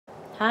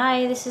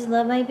Hi, this is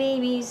Love My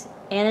Babies,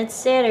 and it's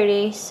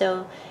Saturday,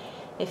 so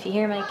if you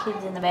hear my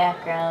kids in the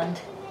background,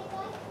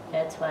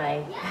 that's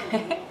why.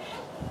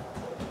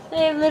 I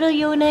have little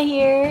Yona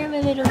here,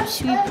 my little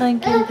sweet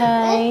pumpkin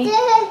pie.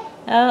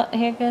 Oh,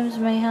 here comes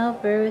my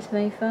helper with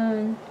my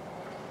phone.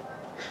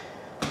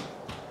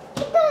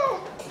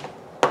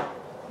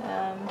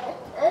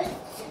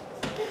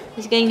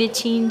 He's going to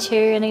change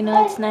her, and I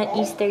know it's not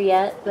Easter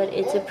yet, but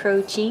it's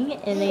approaching,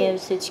 and they have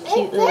such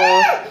cute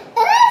little...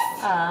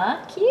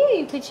 Aw, cute.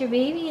 You put your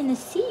baby in the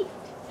seat.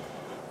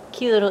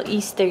 Cute little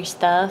Easter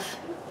stuff.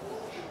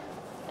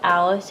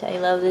 Out. I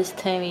love this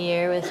time of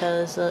year with all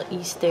this little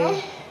Easter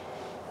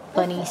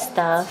bunny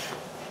stuff.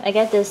 I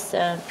got this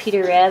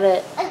Peter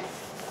Rabbit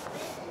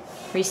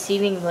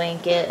receiving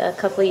blanket a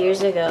couple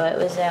years ago. It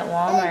was at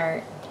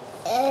Walmart.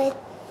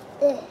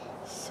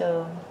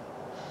 So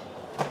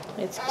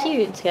it's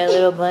cute. It's got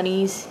little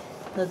bunnies,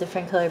 little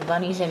different colored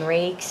bunnies and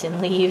rakes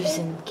and leaves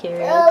and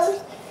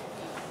carrots.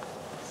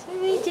 So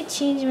I need to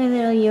change my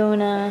little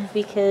Yona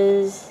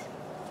because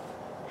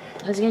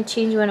I was going to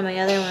change one of my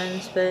other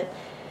ones, but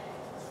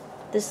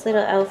this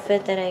little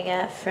outfit that I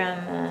got from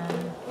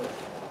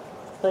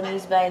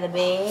Bunnies by the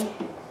Bay,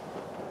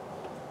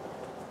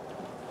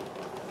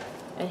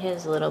 it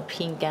has a little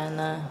pink on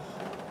the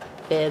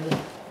bib,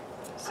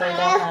 so I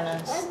don't want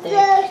to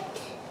stick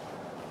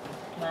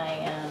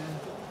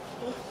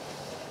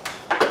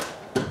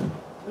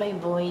my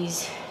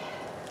boys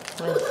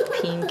with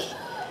pink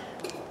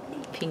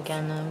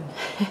on them.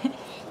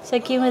 So I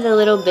came with a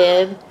little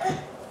bib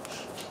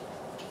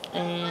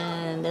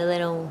and a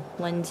little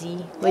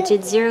onesie, which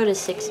is 0 to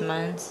 6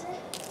 months.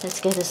 It's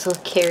got this little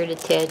carrot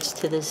attached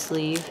to the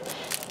sleeve.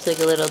 It's like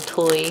a little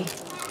toy.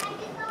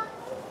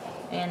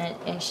 And it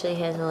actually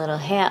has a little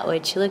hat,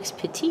 which looks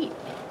petite,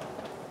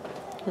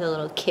 with a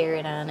little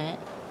carrot on it.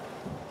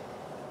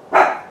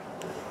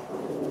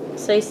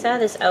 So I saw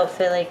this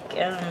outfit like,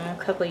 I don't know,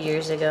 a couple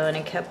years ago, and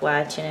I kept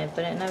watching it,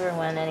 but it never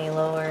went any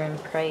lower in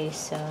price,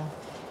 so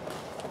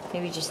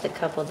maybe just a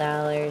couple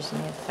dollars,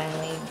 and I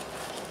finally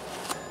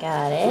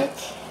got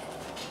it.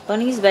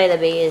 Bunnies by the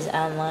Bay is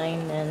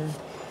online,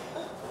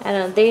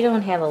 and they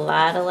don't have a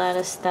lot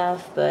of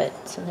stuff, but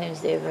sometimes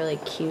they have really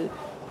cute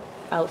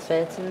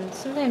outfits, and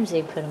sometimes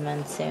they put them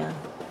on sale.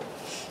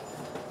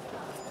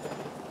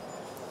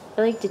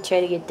 I like to try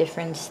to get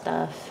different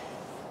stuff.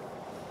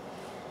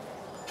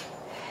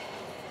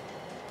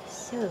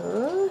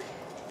 So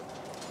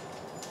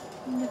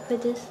I'm gonna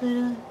put this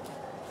little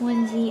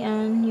onesie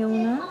on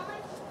Yona.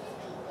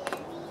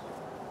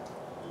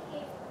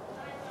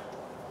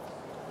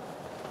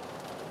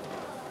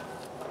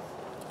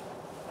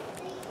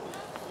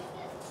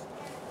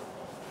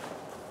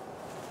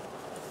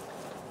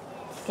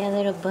 It's got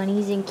little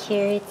bunnies and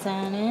carrots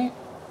on it.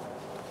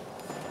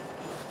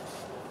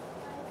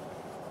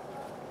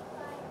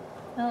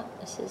 Oh,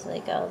 this is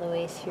like all the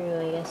way through.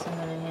 I guess I'm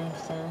gonna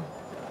have to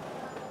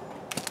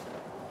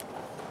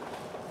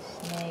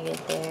snag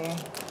it there.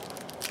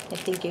 I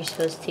think you're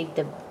supposed to take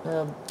the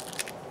little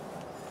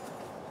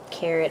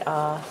carrot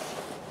off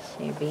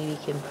so your baby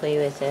can play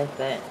with it,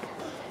 but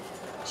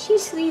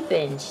she's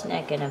sleeping. She's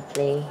not gonna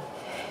play.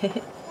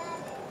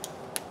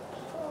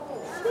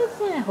 It's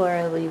not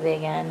horribly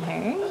big on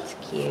her. It's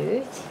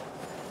cute.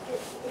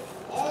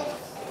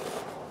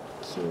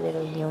 Cute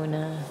little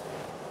Yona.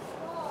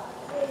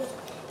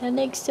 That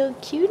looks so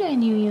cute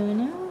on you,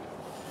 Yona.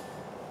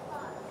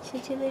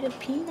 Such a little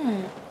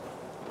peanut.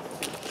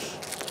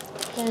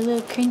 Got a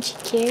little crunchy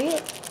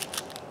carrot.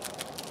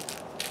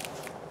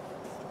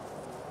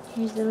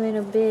 Here's the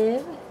little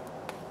bib.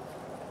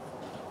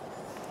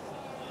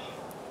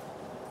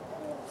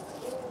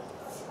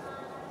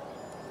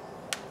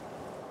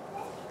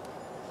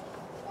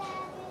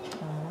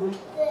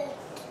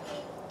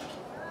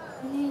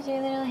 And here's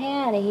her little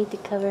hat. I hate to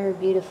cover her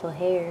beautiful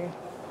hair.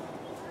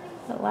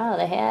 But wow,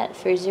 the hat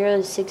for 0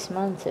 to 6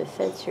 months, it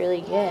fits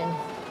really good.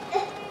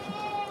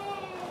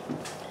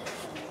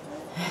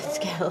 It's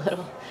got a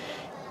little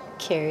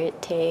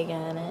carrot tag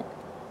on it.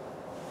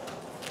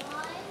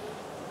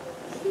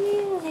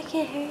 See, look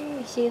at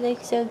her. She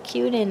looks so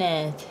cute in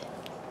it.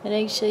 It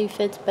actually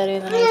fits better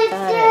than I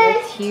thought. It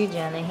looks huge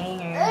on the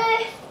hanger.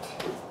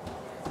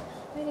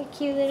 What a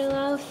cute little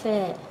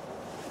outfit.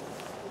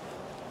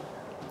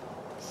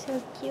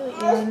 So cute,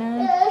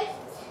 Yona.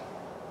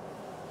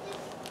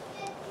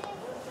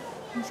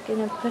 I'm just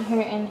gonna put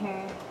her in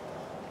her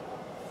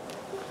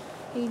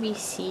baby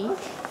seat.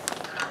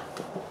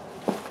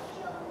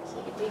 So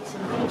I can take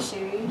some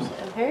pictures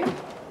of her.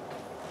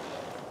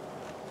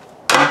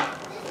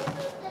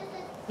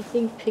 I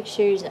think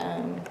pictures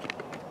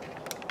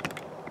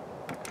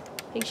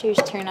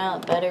turn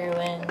out better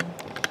when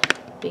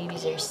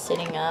babies are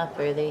sitting up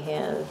or they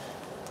have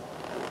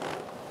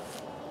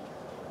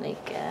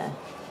like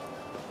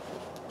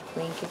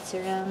blankets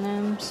around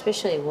them,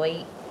 especially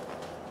white.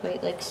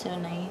 White looks so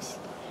nice.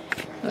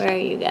 Where are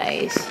you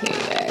guys? Here you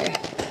are.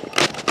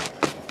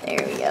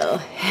 There we go.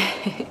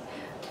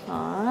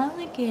 Aw,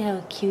 look at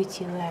how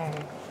cute you are.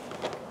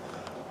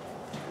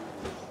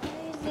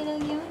 There's little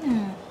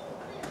Yona.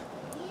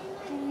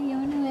 Little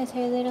Yona is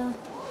her little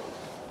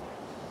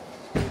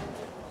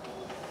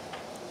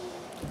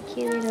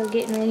cute little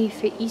getting ready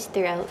for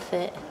Easter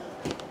outfit.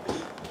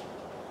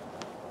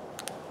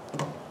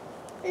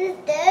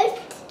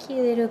 Cute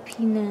little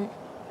peanut.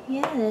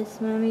 Yeah,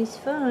 that's Mommy's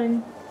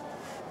phone.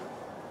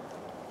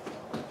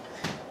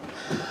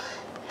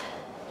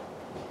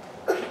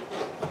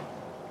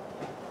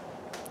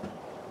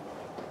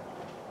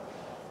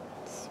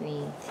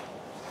 Sweet.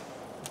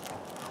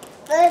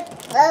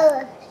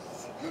 Alright.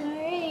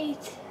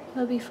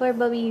 Well, before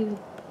Bubby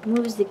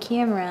moves the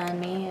camera on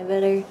me, I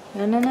better...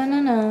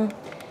 No.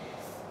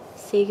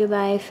 Say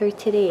goodbye for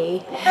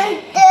today.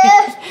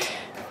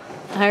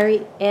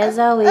 Alright, as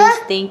always,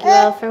 thank you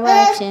all for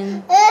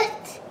watching.